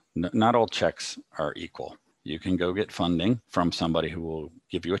Not all checks are equal. You can go get funding from somebody who will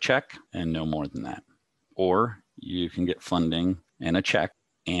give you a check and no more than that. Or you can get funding and a check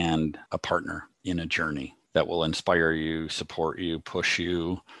and a partner in a journey that will inspire you, support you, push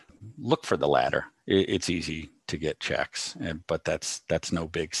you. Look for the latter. It's easy to get checks, but that's no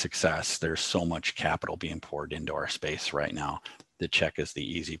big success. There's so much capital being poured into our space right now. The check is the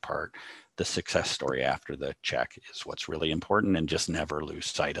easy part. The success story after the check is what's really important, and just never lose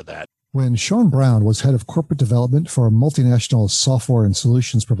sight of that. When Sean Brown was head of corporate development for a multinational software and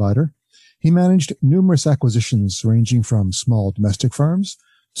solutions provider, he managed numerous acquisitions ranging from small domestic firms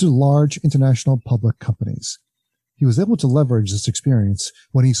to large international public companies. He was able to leverage this experience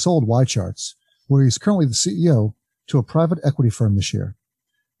when he sold YCharts, where he's currently the CEO, to a private equity firm this year.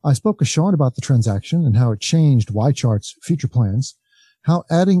 I spoke to Sean about the transaction and how it changed YChart's future plans, how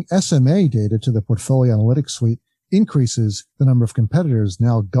adding SMA data to the portfolio analytics suite increases the number of competitors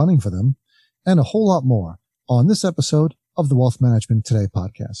now gunning for them, and a whole lot more on this episode of the Wealth Management Today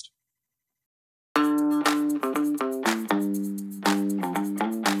podcast.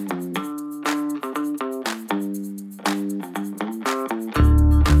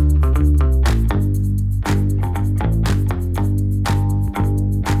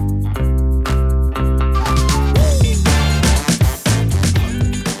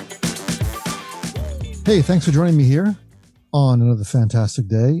 Hey, thanks for joining me here on another fantastic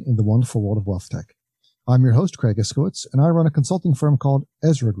day in the wonderful world of wealth tech. I'm your host, Craig Iskowitz, and I run a consulting firm called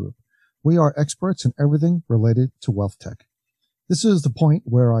Ezra Group. We are experts in everything related to wealth tech. This is the point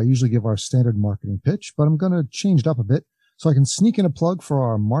where I usually give our standard marketing pitch, but I'm going to change it up a bit so I can sneak in a plug for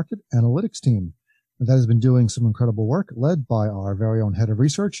our market analytics team that has been doing some incredible work led by our very own head of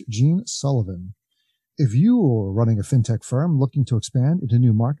research, Gene Sullivan. If you are running a fintech firm looking to expand into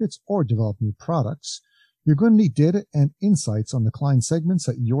new markets or develop new products, you're going to need data and insights on the client segments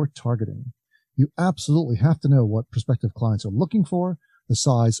that you're targeting. You absolutely have to know what prospective clients are looking for, the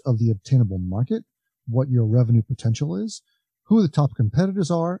size of the obtainable market, what your revenue potential is, who the top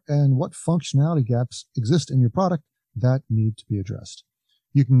competitors are, and what functionality gaps exist in your product that need to be addressed.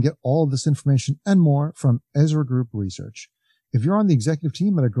 You can get all of this information and more from Ezra Group Research. If you're on the executive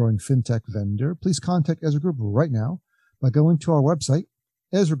team at a growing fintech vendor, please contact Ezra Group right now by going to our website,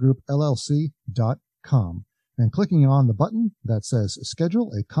 ezragroupllc.com. And clicking on the button that says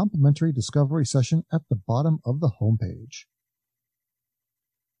schedule a complimentary discovery session at the bottom of the homepage.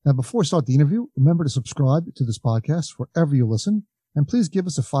 Now, before we start the interview, remember to subscribe to this podcast wherever you listen, and please give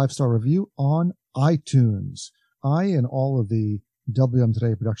us a 5-star review on iTunes. I and all of the WM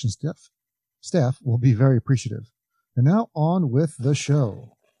Today production staff will be very appreciative. And now on with the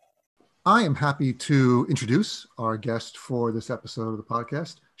show. I am happy to introduce our guest for this episode of the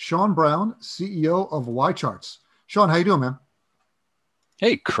podcast, Sean Brown, CEO of YCharts. Sean, how you doing, man?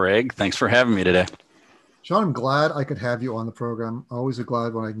 Hey, Craig. Thanks for having me today. Sean, I'm glad I could have you on the program. Always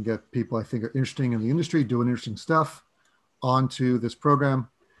glad when I can get people I think are interesting in the industry, doing interesting stuff, onto this program.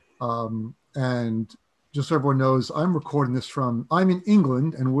 And just so everyone knows, I'm recording this I'm in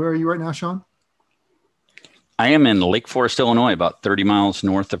England. And where are you right now, Sean? I am in Lake Forest, Illinois, about 30 miles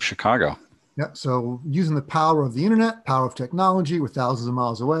north of Chicago. Yeah, so using the power of the internet, power of technology, we're thousands of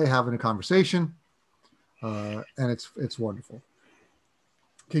miles away having a conversation, and it's wonderful.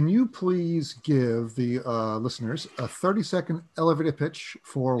 Can you please give the listeners a 30-second elevator pitch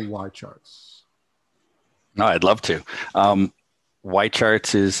for YCharts? No, I'd love to.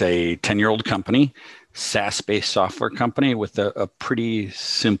 YCharts is a 10-year-old company, SaaS-based software company with a pretty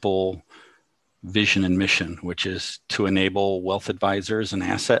simple vision and mission, which is to enable wealth advisors and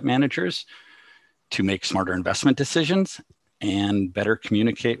asset managers to make smarter investment decisions and better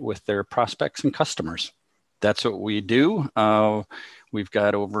communicate with their prospects and customers. That's what we do. We've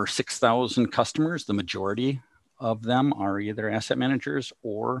got over 6,000 customers. The majority of them are either asset managers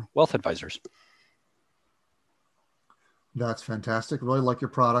or wealth advisors. That's fantastic. Really like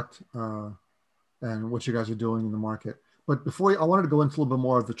your product and what you guys are doing in the market. But I wanted to go into a little bit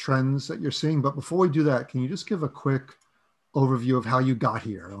more of the trends that you're seeing. But before we do that, can you just give a quick overview of how you got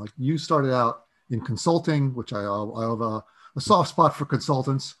here? Like, you started out in consulting, which I have a soft spot for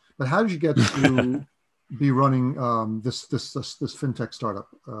consultants. But how did you get to be running this fintech startup,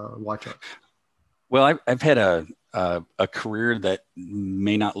 YCharts? Well, I've had a career that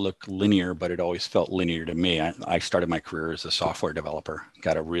may not look linear, but it always felt linear to me. I started my career as a software developer,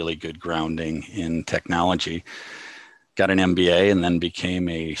 got a really good grounding in technology, got an MBA, and then became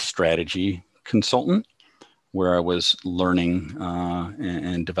a strategy consultant where I was learning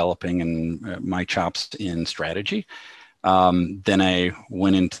and developing my chops in strategy. Then I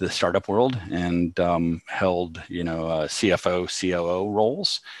went into the startup world and held, CFO, COO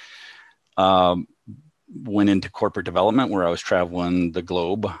roles. Went into corporate development where I was traveling the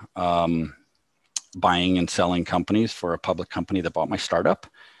globe, buying and selling companies for a public company that bought my startup.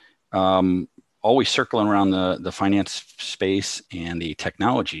 Always circling around the finance space and the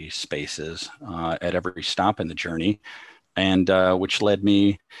technology spaces at every stop in the journey, and which led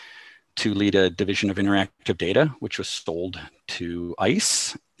me to lead a division of interactive data, which was sold to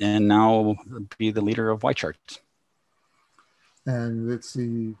ICE, and now be the leader of YCharts. And it's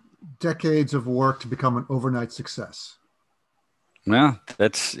the decades of work to become an overnight success. Well,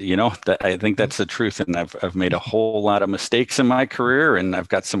 that's, I think that's the truth. And I've made a whole lot of mistakes in my career, and I've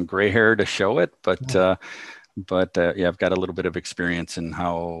got some gray hair to show it. But yeah, I've got a little bit of experience in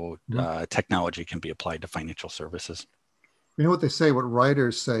how technology can be applied to financial services. You know what they say, what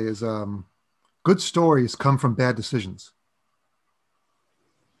writers say is good stories come from bad decisions.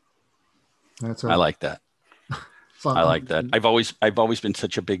 I like that. I like that. I've always been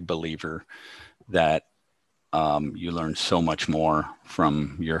such a big believer that you learn so much more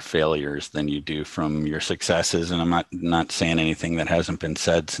from your failures than you do from your successes. And I'm not saying anything that hasn't been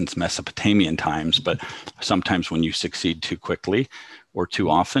said since Mesopotamian times, but sometimes when you succeed too quickly or too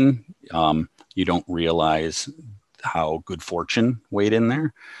often, you don't realize how good fortune weighed in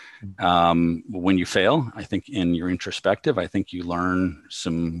there. When you fail, I think in your introspective, I think you learn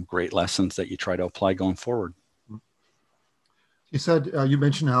some great lessons that you try to apply going forward. You said, you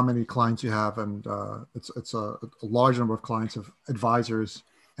mentioned how many clients you have, and it's a large number of clients of advisors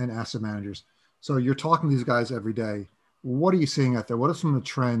and asset managers. So you're talking to these guys every day. What are you seeing out there? What are some of the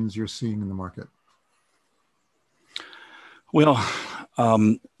trends you're seeing in the market? Well,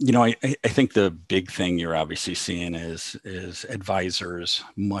 I think the big thing you're obviously seeing is advisors,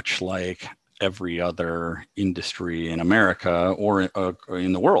 much like every other industry in America or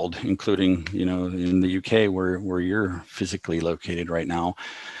in the world, including, in the UK where you're physically located right now.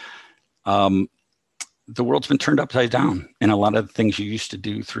 The world's been turned upside down, and a lot of the things you used to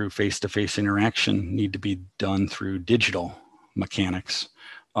do through face-to-face interaction need to be done through digital mechanics.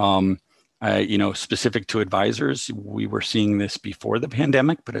 Specific to advisors, we were seeing this before the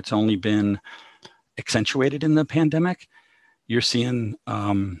pandemic, but it's only been accentuated in the pandemic. You're seeing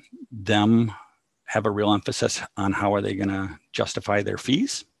them have a real emphasis on how are they going to justify their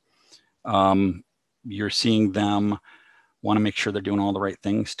fees. You're seeing them want to make sure they're doing all the right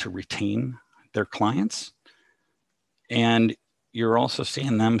things to retain their clients. And you're also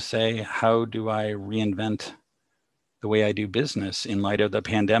seeing them say, how do I reinvent the way I do business in light of the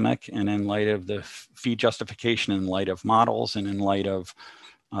pandemic and in light of the fee justification, in light of models, and in light of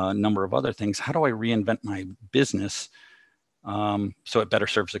a number of other things? How do I reinvent my business so it better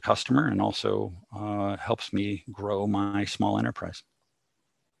serves the customer and also helps me grow my small enterprise?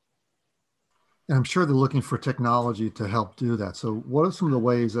 And I'm sure they're looking for technology to help do that. So what are some of the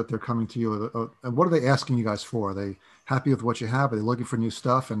ways that they're coming to you? And what are they asking you guys for? Are they happy with what you have? Are they looking for new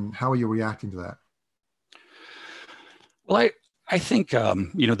stuff? And how are you reacting to that? Well, I think,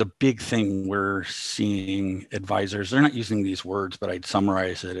 the big thing we're seeing advisors, they're not using these words, but I'd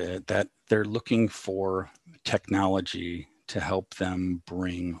summarize it that they're looking for technology to help them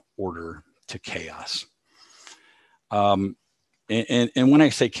bring order to chaos. And when I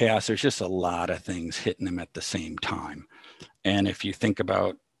say chaos, there's just a lot of things hitting them at the same time. And if you think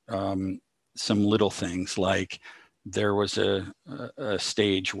about some little things, like there was a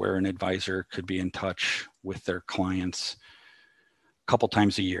stage where an advisor could be in touch with their clients a couple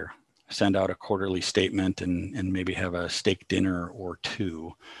times a year, send out a quarterly statement and maybe have a steak dinner or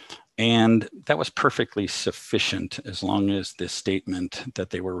two. And that was perfectly sufficient as long as the statement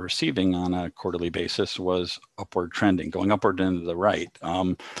that they were receiving on a quarterly basis was upward trending, going upward and to the right.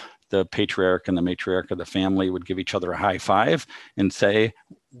 The patriarch and the matriarch of the family would give each other a high five and say,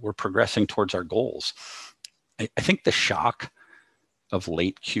 we're progressing towards our goals. I think the shock of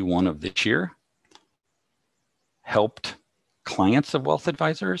late Q1 of this year helped clients of wealth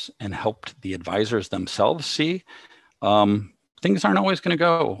advisors and helped the advisors themselves see things aren't always going to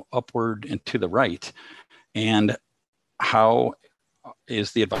go upward and to the right. And how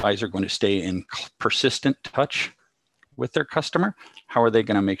is the advisor going to stay in persistent touch with their customer? How are they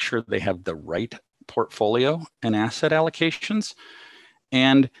going to make sure they have the right portfolio and asset allocations?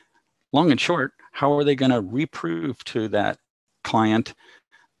 And long and short, how are they going to reprove to that client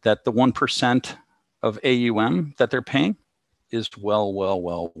that the 1% of AUM that they're paying is well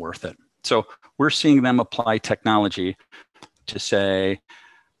worth it? So we're seeing them apply technology to say,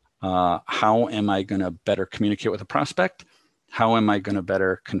 how am I going to better communicate with a prospect? How am I going to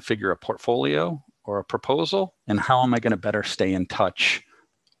better configure a portfolio or a proposal, and how am I going to better stay in touch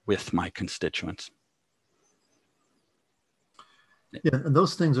with my constituents? Yeah, and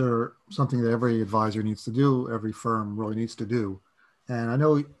those things are something that every advisor needs to do, every firm really needs to do. And I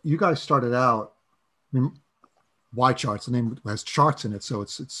know you guys started out, I mean, Y charts, the name has charts in it, so it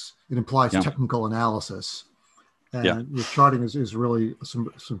implies technical analysis. And your charting is really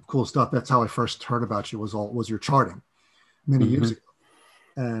some cool stuff. That's how I first heard about you was your charting many years ago.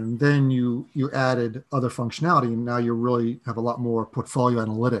 And then you added other functionality, and now you really have a lot more portfolio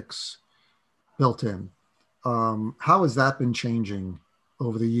analytics built in. How has that been changing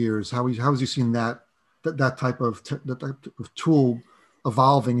over the years? How has you seen that type of tool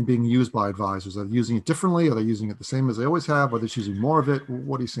evolving and being used by advisors? Are they using it differently? Are they using it the same as they always have? Are they using more of it?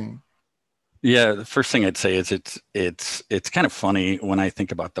 What are you seeing? Yeah, the first thing I'd say is it's kind of funny when I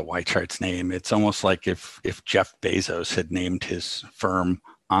think about the Y Charts name. It's almost like if Jeff Bezos had named his firm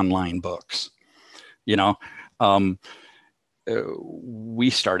Online Books. We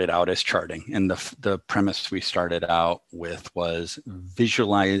started out as charting, and the premise we started out with was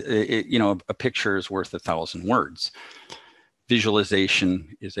visualize. A picture is worth 1,000 words.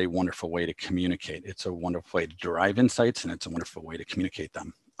 Visualization is a wonderful way to communicate. It's a wonderful way to derive insights, and it's a wonderful way to communicate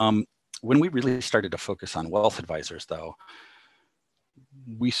them. When we really started to focus on wealth advisors, though,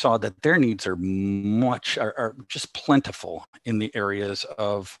 we saw that their needs are just plentiful in the areas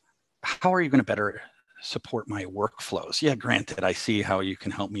of how are you going to better support my workflows? Yeah, granted, I see how you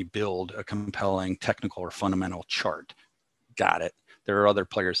can help me build a compelling technical or fundamental chart. Got it. There are other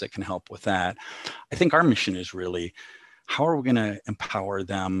players that can help with that. I think our mission is really, how are we going to empower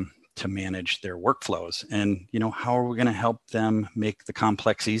them to manage their workflows? And, how are we going to help them make the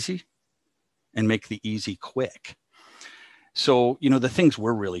complex easy and make the easy quick? So, the things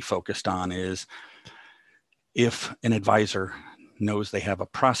we're really focused on is if an advisor knows they have a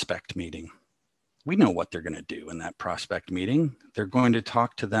prospect meeting, we know what they're going to do in that prospect meeting. They're going to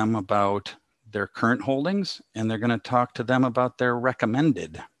talk to them about their current holdings, and they're going to talk to them about their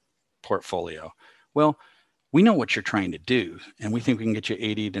recommended portfolio. Well, we know what you're trying to do, and we think we can get you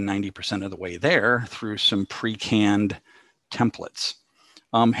 80 to 90% of the way there through some pre-canned templates.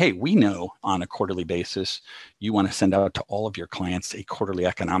 Hey, we know on a quarterly basis, you want to send out to all of your clients a quarterly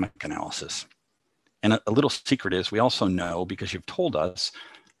economic analysis. And a little secret is we also know, because you've told us,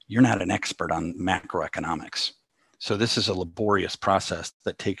 you're not an expert on macroeconomics. So this is a laborious process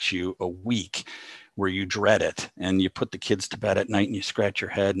that takes you a week where you dread it and you put the kids to bed at night and you scratch your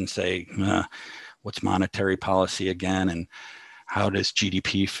head and say, what's monetary policy again? And how does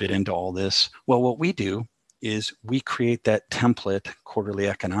GDP fit into all this? Well, what we do is we create that template quarterly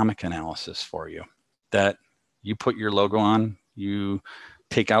economic analysis for you that you put your logo on, you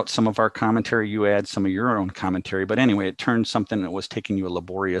take out some of our commentary, you add some of your own commentary. But anyway, it turns something that was taking you a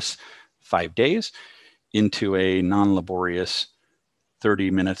laborious 5 days into a non-laborious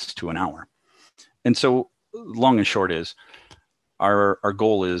 30 minutes to an hour. And so long and short is our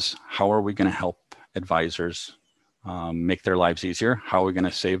goal is, how are we going to help advisors make their lives easier? How are we going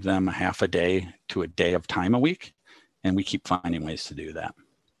to save them a half a day to a day of time a week? And we keep finding ways to do that.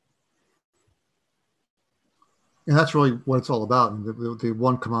 And that's really what it's all about. And the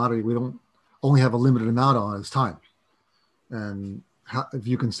one commodity we don't only have a limited amount on is time. And if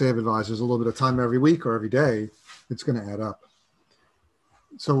you can save advisors a little bit of time every week or every day, it's going to add up.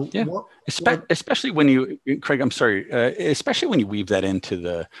 So yeah, especially when you, Craig, I'm sorry, especially when you weave that into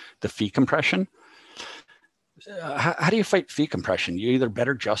the fee compression. How do you fight fee compression? You either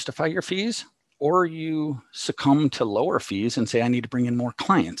better justify your fees, or you succumb to lower fees and say, I need to bring in more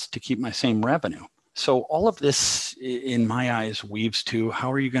clients to keep my same revenue. So all of this, in my eyes, weaves to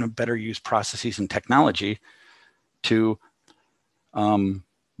how are you going to better use processes and technology to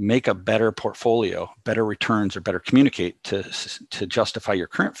make a better portfolio, better returns, or better communicate to justify your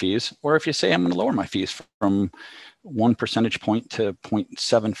current fees. Or if you say, I'm going to lower my fees from 1 percentage point to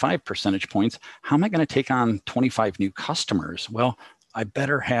 0.75 percentage points, how am I going to take on 25 new customers? Well, I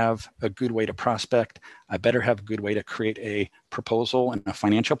better have a good way to prospect. I better have a good way to create a proposal and a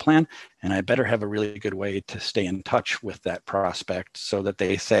financial plan. And I better have a really good way to stay in touch with that prospect so that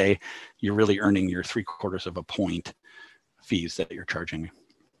they say, you're really earning your 3/4 of a point fees that you're charging me.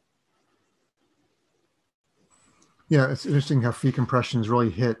 Yeah, it's interesting how fee compressions really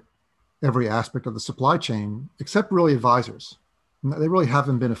hit every aspect of the supply chain, except really advisors. They really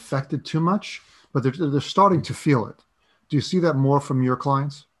haven't been affected too much, but they're starting to feel it. Do you see that more from your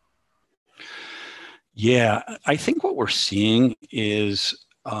clients? Yeah, I think what we're seeing is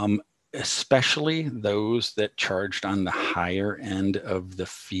especially those that charged on the higher end of the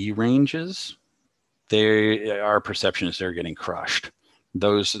fee ranges, our perception is they're getting crushed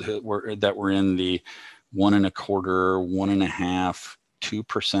Those that were in the 1.25, 1.5, 2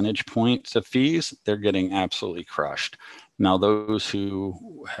 percentage points of fees, they're getting absolutely crushed. Now, those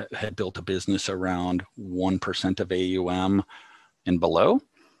who had built a business around 1% of AUM and below,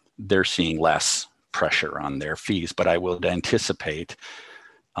 they're seeing less pressure on their fees. But I would anticipate,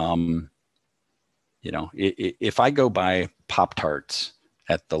 if I go buy Pop-Tarts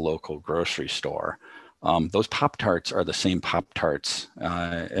at the local grocery store, those Pop-Tarts are the same Pop-Tarts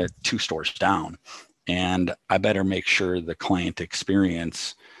at 2 stores down. And I better make sure the client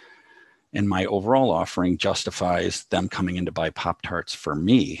experience and my overall offering justifies them coming in to buy Pop-Tarts for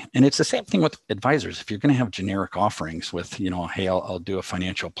me. And it's the same thing with advisors. If you're going to have generic offerings with, hey, I'll do a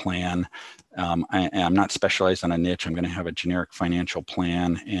financial plan. I'm not specialized on a niche. I'm going to have a generic financial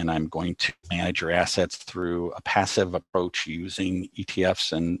plan, and I'm going to manage your assets through a passive approach using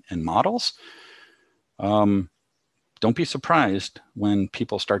ETFs and models. Don't be surprised when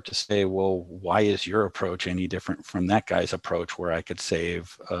people start to say, well, why is your approach any different from that guy's approach where I could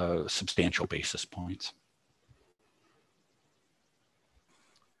save substantial basis points?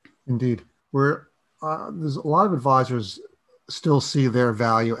 Indeed. There's a lot of advisors still see their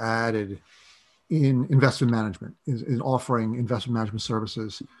value added in investment management, in offering investment management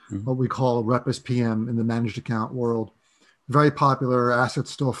services, what we call Rep as PM in the managed account world. Very popular,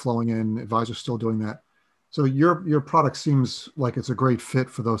 assets still flowing in, advisors still doing that. So your product seems like it's a great fit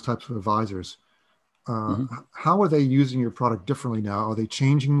for those types of advisors. How are they using your product differently now? Are they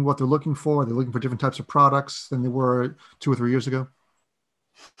changing what they're looking for? Are they looking for different types of products than they were 2 or 3 years ago?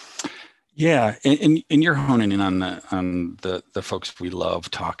 Yeah, and you're honing in on the folks we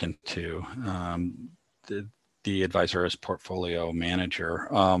love talking to, the advisor as portfolio manager.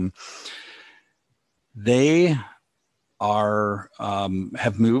 They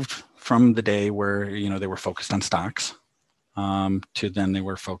have moved from the day where they were focused on stocks, to then they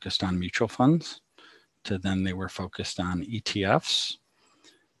were focused on mutual funds, to then they were focused on ETFs.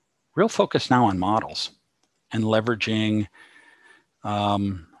 Real focus now on models and leveraging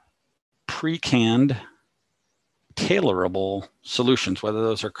pre-canned, tailorable solutions, whether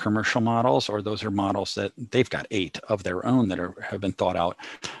those are commercial models or those are models that they've got 8 of their own that have been thought out.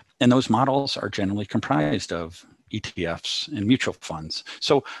 And those models are generally comprised of ETFs and mutual funds.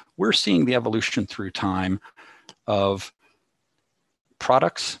 So we're seeing the evolution through time of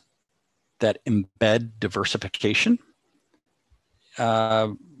products that embed diversification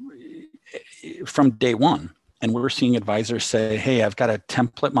from day one. And we're seeing advisors say, hey, I've got a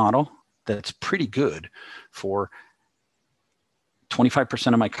template model that's pretty good for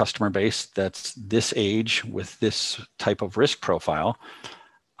 25% of my customer base that's this age with this type of risk profile.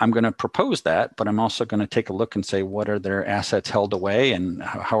 I'm going to propose that, but I'm also going to take a look and say, what are their assets held away and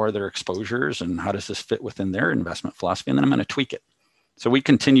how are their exposures and how does this fit within their investment philosophy? And then I'm going to tweak it. So we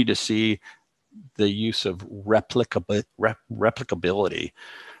continue to see the use of replicability,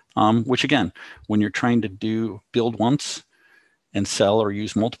 which again, when you're trying to build once and sell or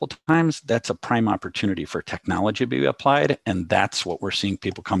use multiple times, that's a prime opportunity for technology to be applied. And that's what we're seeing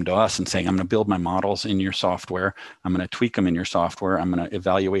people come to us and saying, I'm going to build my models in your software. I'm going to tweak them in your software. I'm going to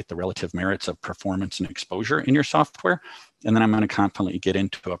evaluate the relative merits of performance and exposure in your software. And then I'm going to confidently get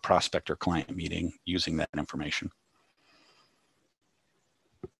into a prospect or client meeting using that information.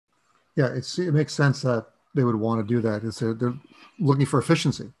 Yeah, it makes sense that they would want to do that. They're looking for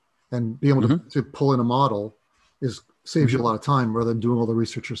efficiency, and being able to pull in a model saves you a lot of time rather than doing all the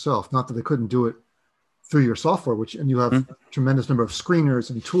research yourself. Not that they couldn't do it through your software, and you have a tremendous number of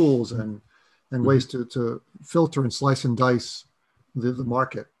screeners and tools and ways to filter and slice and dice the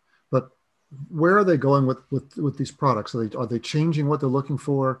market. But where are they going with these products? Are they changing what they're looking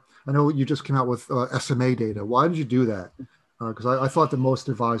for? I know you just came out with SMA data. Why did you do that? Because I thought that most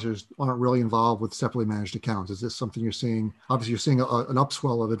advisors aren't really involved with separately managed accounts. Is this something you're seeing? Obviously, you're seeing an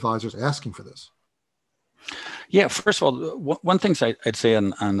upswell of advisors asking for this. Yeah, first of all, one thing I'd say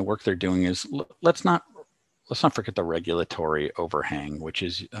on the work they're doing is let's not forget the regulatory overhang, which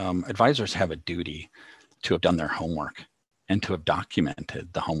is advisors have a duty to have done their homework and to have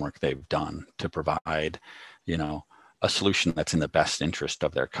documented the homework they've done to provide, a solution that's in the best interest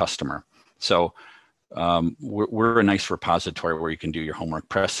of their customer. So we're a nice repository where you can do your homework,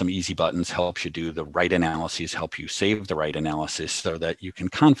 press some easy buttons, helps you do the right analyses, help you save the right analysis so that you can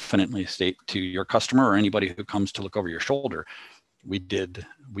confidently state to your customer or anybody who comes to look over your shoulder, we did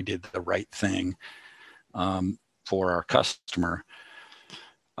the right thing for our customer.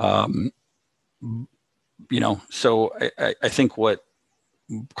 So I think what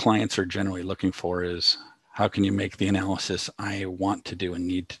clients are generally looking for is, how can you make the analysis I want to do and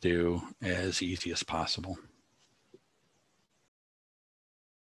need to do as easy as possible?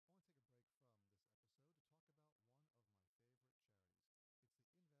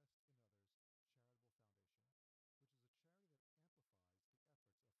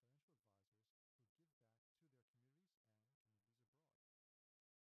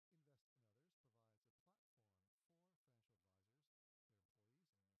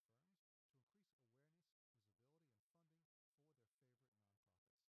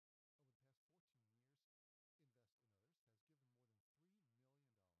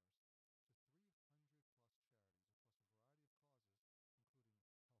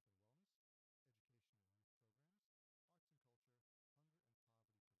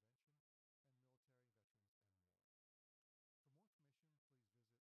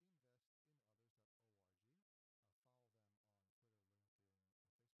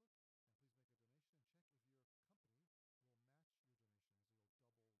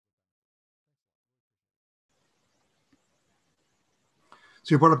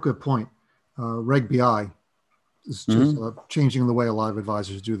 So you brought up a good point. Reg BI is just changing the way a lot of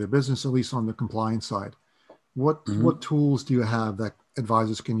advisors do their business, at least on the compliance side. What tools do you have that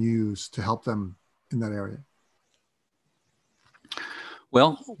advisors can use to help them in that area?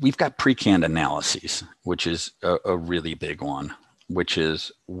 Well, we've got pre-canned analyses, which is a really big one, which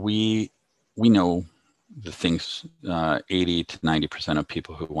is we know the things 80 to 90% of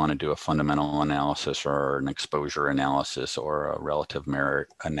people who want to do a fundamental analysis or an exposure analysis or a relative merit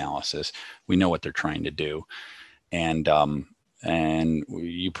analysis, we know what they're trying to do. And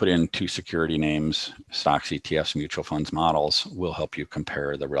you put in 2 security names, stocks, ETFs, mutual funds, models, will help you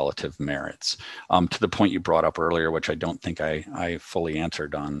compare the relative merits. To the point you brought up earlier, which I don't think I fully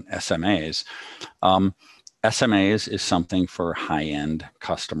answered on SMAs. SMAs is something for high-end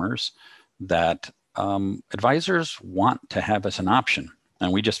customers that advisors want to have as an option.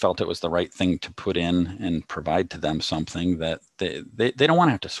 And we just felt it was the right thing to put in and provide to them something that they don't want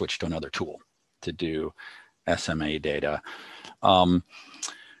to have to switch to another tool to do SMA data.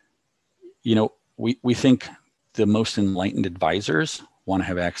 We think the most enlightened advisors want to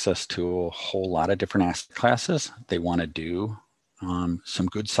have access to a whole lot of different asset classes. They want to do some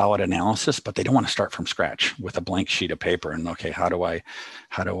good solid analysis, but they don't want to start from scratch with a blank sheet of paper and, okay, how do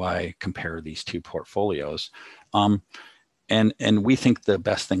I compare these 2 portfolios? And we think the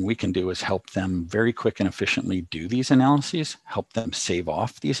best thing we can do is help them very quick and efficiently do these analyses, help them save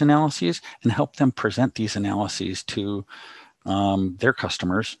off these analyses, and help them present these analyses to their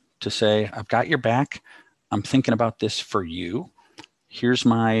customers to say, I've got your back. I'm thinking about this for you. Here's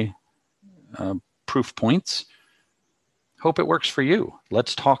my proof points. Hope it works for you.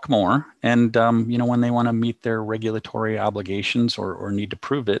 Let's talk more. And, when they want to meet their regulatory obligations or need to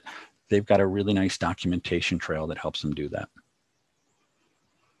prove it, they've got a really nice documentation trail that helps them do that.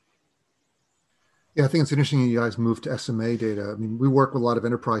 Yeah, I think it's interesting you guys moved to SMA data. I mean, we work with a lot of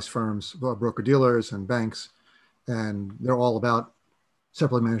enterprise firms, broker-dealers and banks, and they're all about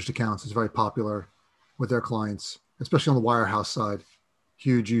separately managed accounts. It's very popular with their clients, especially on the wirehouse side.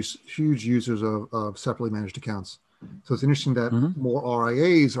 Huge users of separately managed accounts. So it's interesting that more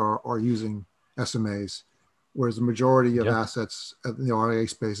RIAs are using SMAs, whereas the majority of assets in the RIA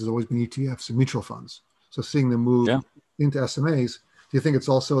space has always been ETFs and mutual funds. So seeing them move into SMAs, do you think it's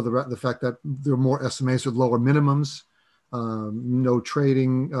also the fact that there are more SMAs with lower minimums, no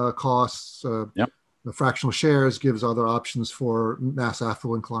trading costs, the fractional shares gives other options for mass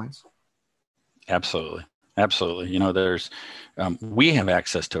affluent clients? Absolutely. There's we have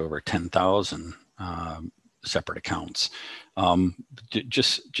access to over 10,000 separate accounts.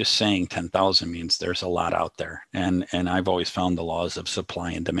 Just saying 10,000 means there's a lot out there. And I've always found the laws of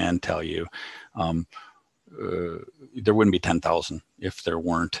supply and demand tell you there wouldn't be 10,000 if there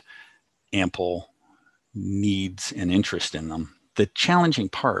weren't ample needs and interest in them. The challenging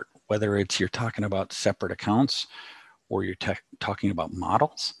part, whether it's you're talking about separate accounts or you're talking about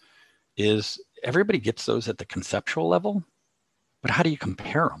models, is everybody gets those at the conceptual level, but how do you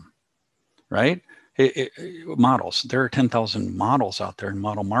compare them, right? Models, there are 10,000 models out there in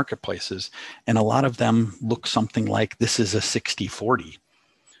model marketplaces, and a lot of them look something like this is a 60-40.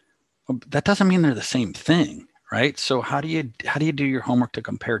 That doesn't mean they're the same thing, right? So how do you do your homework to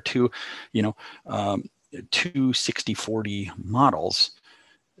compare two 60-40 models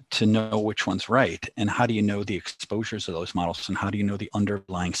to know which one's right? And how do you know the exposures of those models? And how do you know the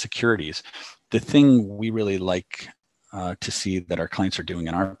underlying securities? The thing we really like to see that our clients are doing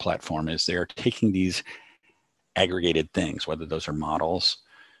in our platform is they're taking these aggregated things, whether those are models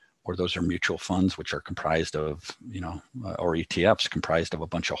or those are mutual funds, which are comprised of, or ETFs comprised of a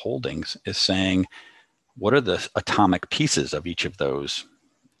bunch of holdings, is saying, what are the atomic pieces of each of those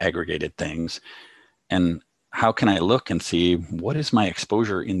aggregated things? And how can I look and see what is my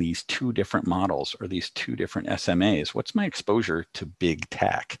exposure in these 2 different models or these 2 different SMAs? What's my exposure to big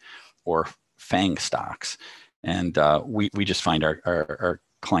tech or FANG stocks? And we just find our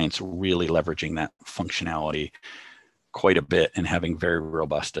clients really leveraging that functionality quite a bit and having very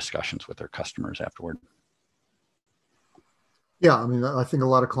robust discussions with their customers afterward. Yeah, I mean, I think a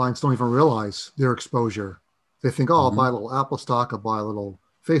lot of clients don't even realize their exposure. They think, I'll buy a little Apple stock, I'll buy a little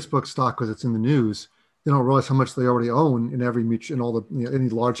Facebook stock because it's in the news. They don't realize how much they already own in every any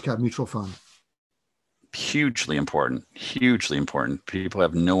large cap mutual fund. Hugely important. People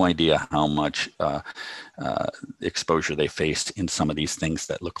have no idea how much exposure they face in some of these things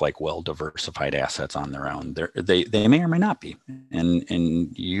that look like well-diversified assets on their own. They may or may not be,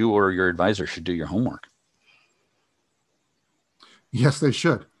 and you or your advisor should do your homework. Yes, they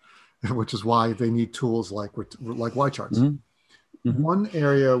should, which is why they need tools like YCharts. One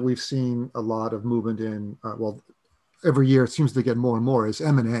area we've seen a lot of movement in, every year it seems to get more and more is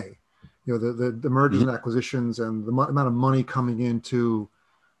M&A. The mergers Mhm. and acquisitions and the amount of money coming into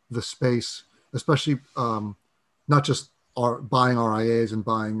the space, especially not just buying RIAs and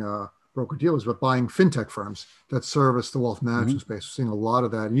buying broker dealers, but buying fintech firms that service the wealth Mhm. management space. We're seeing a lot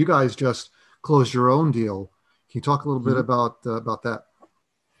of that. And you guys just closed your own deal. Can you talk a little bit Mhm. about that?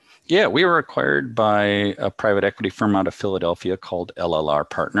 Yeah, we were acquired by a private equity firm out of Philadelphia called LLR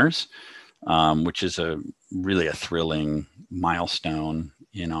Partners, which is really a thrilling milestone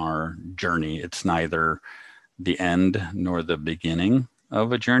in our journey. It's neither the end nor the beginning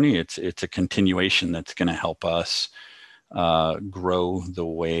of a journey. It's a continuation that's going to help us grow the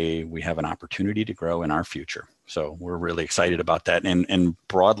way we have an opportunity to grow in our future. So we're really excited about that. And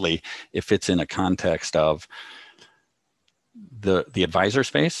broadly, if it's in a context of the advisor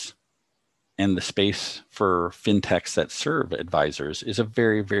space, and the space for fintechs that serve advisors is a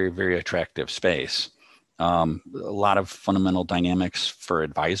very, very, very attractive space. A lot of fundamental dynamics for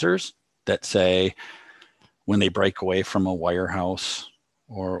advisors that say when they break away from a wirehouse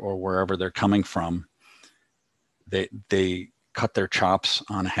or wherever they're coming from, they cut their chops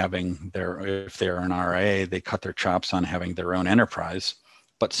on having if they're an RIA, they cut their chops on having their own enterprise.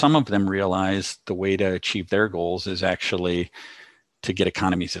 But some of them realize the way to achieve their goals is actually to get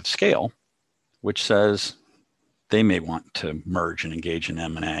economies of scale, which says they may want to merge and engage in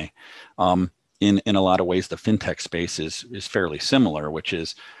M&A. In a lot of ways, the fintech space is fairly similar, which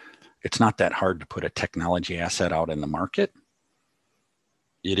is it's not that hard to put a technology asset out in the market.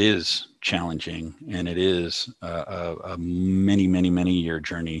 It is challenging, and it is a many, many, many year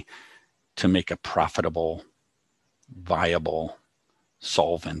journey to make a profitable, viable,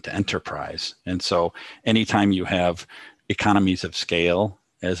 solvent enterprise. And so anytime you have economies of scale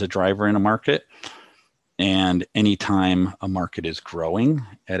as a driver in a market, and anytime a market is growing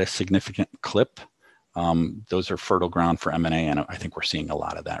at a significant clip, those are fertile ground for M&A, and I think we're seeing a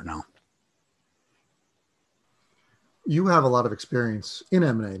lot of that now. You have a lot of experience in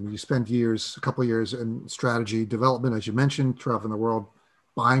M&A. I mean, you spent a couple of years in strategy development, as you mentioned, traveling the world,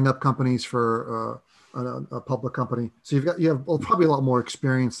 buying up companies for a public company. So you have probably a lot more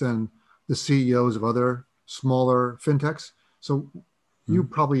experience than the CEOs of other smaller fintechs. So you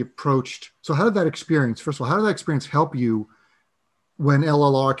probably approached. So how did that experience? First of all, how did that experience help you when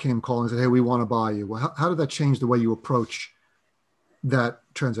LLR came calling and said, "Hey, we want to buy you"? Well, how did that change the way you approach that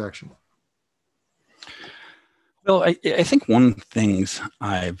transaction? Well, I think one things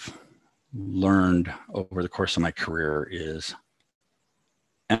I've learned over the course of my career is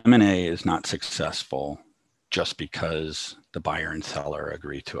M&A is not successful just because the buyer and seller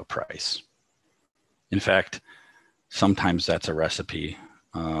agree to a price. In fact, sometimes that's a recipe,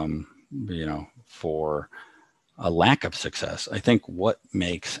 for a lack of success. I think what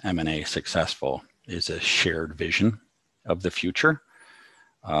makes M&A successful is a shared vision of the future,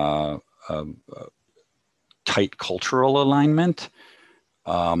 tight cultural alignment,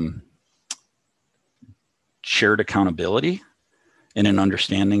 shared accountability, and an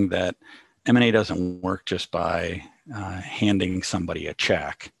understanding that M&A doesn't work just by handing somebody a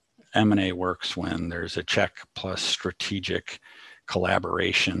check. M&A works when there's a check plus strategic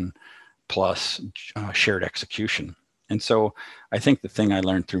collaboration plus shared execution. And so I think the thing I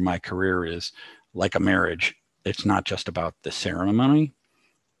learned through my career is, like a marriage, it's not just about the ceremony,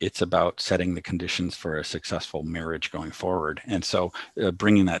 it's about setting the conditions for a successful marriage going forward. And so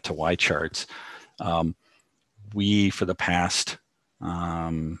bringing that to YCharts, we, for the past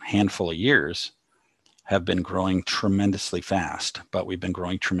handful of years, have been growing tremendously fast, but we've been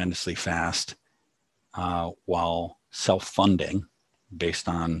growing tremendously fast while self-funding based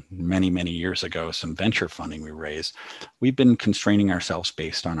on many, many years ago, some venture funding we raised. We've been constraining ourselves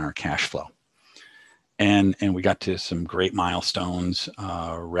based on our cash flow. And we got to some great milestones,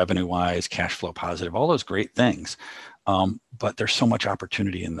 revenue-wise, cash flow positive, all those great things. But there's so much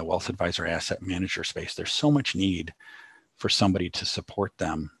opportunity in the wealth advisor asset manager space. There's so much need for somebody to support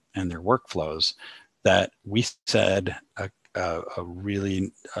them and their workflows that we said a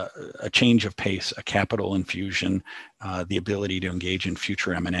change of pace, a capital infusion, the ability to engage in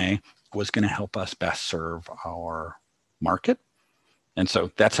future M&A was going to help us best serve our market. And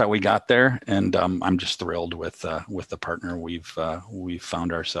so that's how we got there. And I'm just thrilled with the partner we've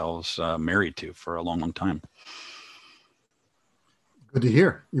found ourselves married to for a long, long time. Good to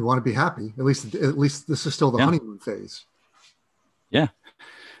hear. You want to be happy. At least this is still the honeymoon phase. Yeah.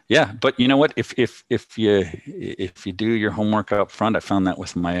 But you know what? If you do your homework up front, I found that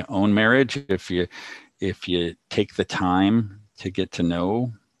with my own marriage, if you take the time to get to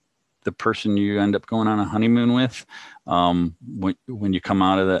know the person you end up going on a honeymoon with. When you come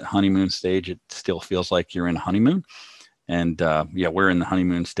out of that honeymoon stage, it still feels like you're in a honeymoon. And yeah, we're in the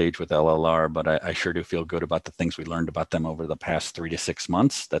honeymoon stage with LLR, but I sure do feel good about the things we learned about them over the past 3 to 6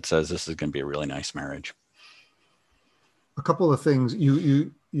 months that says this is going to be a really nice marriage. A couple of things.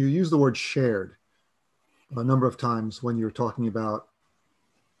 You use the word shared a number of times when you're talking about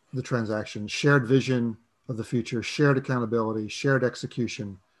the transaction. Shared vision of the future, shared accountability, shared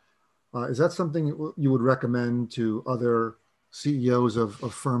execution. Is that something you would recommend to other CEOs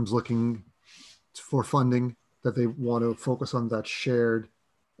of firms looking for funding, that they want to focus on that shared,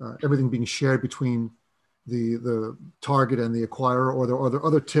 everything being shared between the target and the acquirer, or are there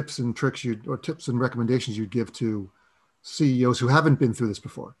other tips and tricks or tips and recommendations you'd give to CEOs who haven't been through this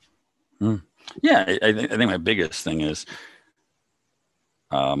before? Yeah, I think my biggest thing is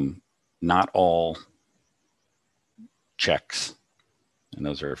not all checks, and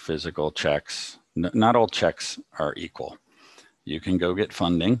those are physical checks, not all checks are equal. You can go get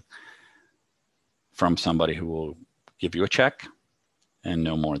funding from somebody who will give you a check and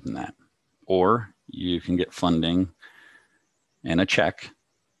no more than that. Or you can get funding and a check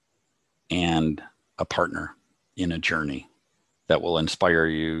and a partner in a journey that will inspire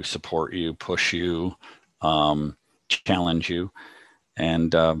you, support you, push you, challenge you,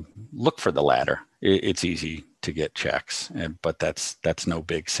 and look for the latter. It's easy to get checks, but that's no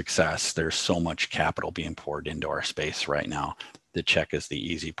big success. There's so much capital being poured into our space right now. The check is the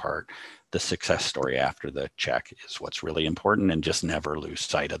easy part. The success story after the check is what's really important, and just never lose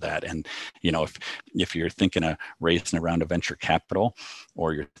sight of that. And, you know, if you're thinking of raising a round of venture capital,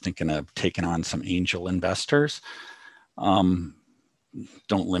 or you're thinking of taking on some angel investors, don't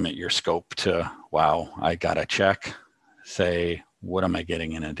limit your scope to, wow, I got a check. Say, what am I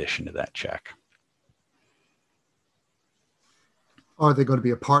getting in addition to that check? Are they going to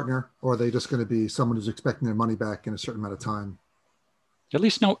be a partner, or are they just going to be someone who's expecting their money back in a certain amount of time? At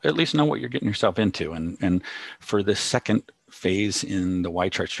least know what you're getting yourself into. And for the second phase in the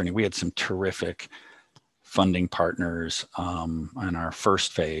YCharts journey, we had some terrific funding partners. On our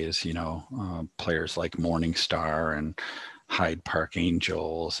first phase, players like Morningstar and Hyde Park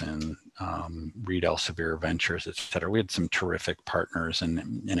Angels and Reed Elsevier Ventures, et cetera. We had some terrific partners, and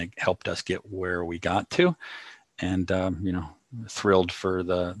it helped us get where we got to. And thrilled for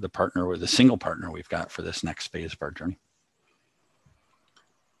the partner, or the single partner we've got for this next phase of our journey.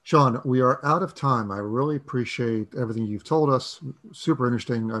 Sean, we are out of time. I really appreciate everything you've told us. Super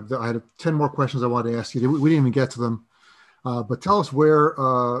interesting. I had 10 more questions I wanted to ask you. We didn't even get to them. But tell us where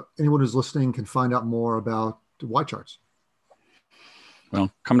anyone who's listening can find out more about YCharts.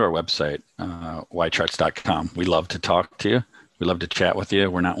 Well, come to our website, ycharts.com. We love to talk to you. We love to chat with you.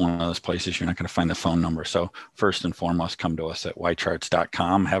 We're not one of those places you're not going to find the phone number. So first and foremost, come to us at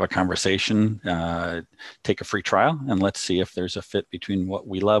ycharts.com, have a conversation, take a free trial, and let's see if there's a fit between what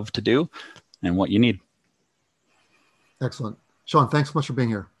we love to do and what you need. Excellent. Sean, thanks so much for being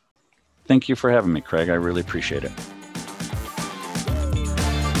here. Thank you for having me, Craig. I really appreciate it.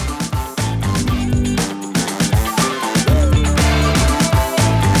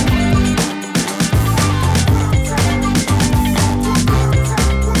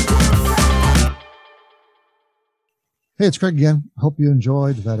 Hey, it's Craig again. Hope you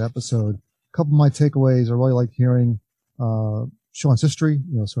enjoyed that episode. A couple of my takeaways. I really like hearing Sean's history,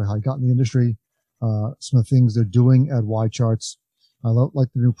 sort of how he got in the industry, some of the things they're doing at YCharts. I like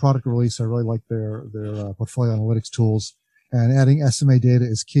the new product release. I really like their portfolio analytics tools, and adding SMA data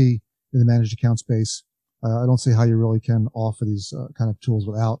is key in the managed account space. I don't see how you really can offer these kind of tools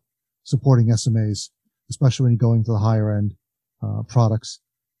without supporting SMAs, especially when you're going to the higher end products.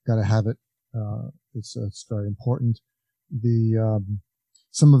 Got to have it. It's very important.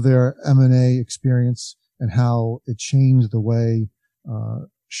 Some of their M&A experience and how it changed the way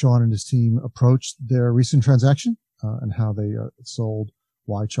Sean and his team approached their recent transaction and how they sold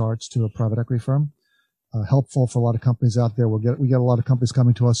YCharts to a private equity firm. Helpful for a lot of companies out there. We get a lot of companies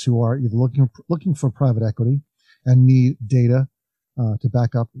coming to us who are either looking for private equity and need data to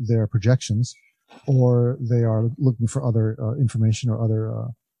back up their projections, or they are looking for other information or other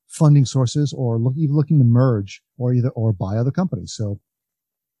funding sources, or even looking to merge or buy other companies. So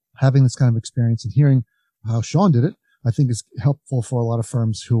having this kind of experience and hearing how Sean did it, I think is helpful for a lot of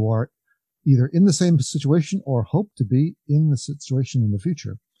firms who are either in the same situation or hope to be in the situation in the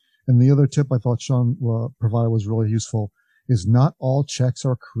future. And the other tip I thought Sean provided was really useful is not all checks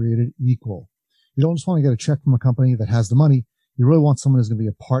are created equal. You don't just want to get a check from a company that has the money. You really want someone who's going to be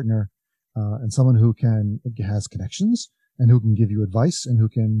a partner and someone who has connections, and who can give you advice, and who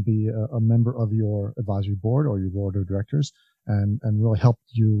can be a member of your advisory board or your board of directors, and really help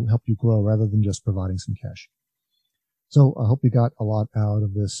you grow rather than just providing some cash. So I hope you got a lot out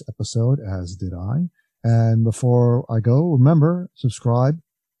of this episode, as did I. And before I go, remember, subscribe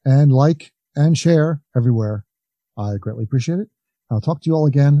and like and share everywhere. I greatly appreciate it. I'll talk to you all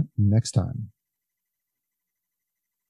again next time.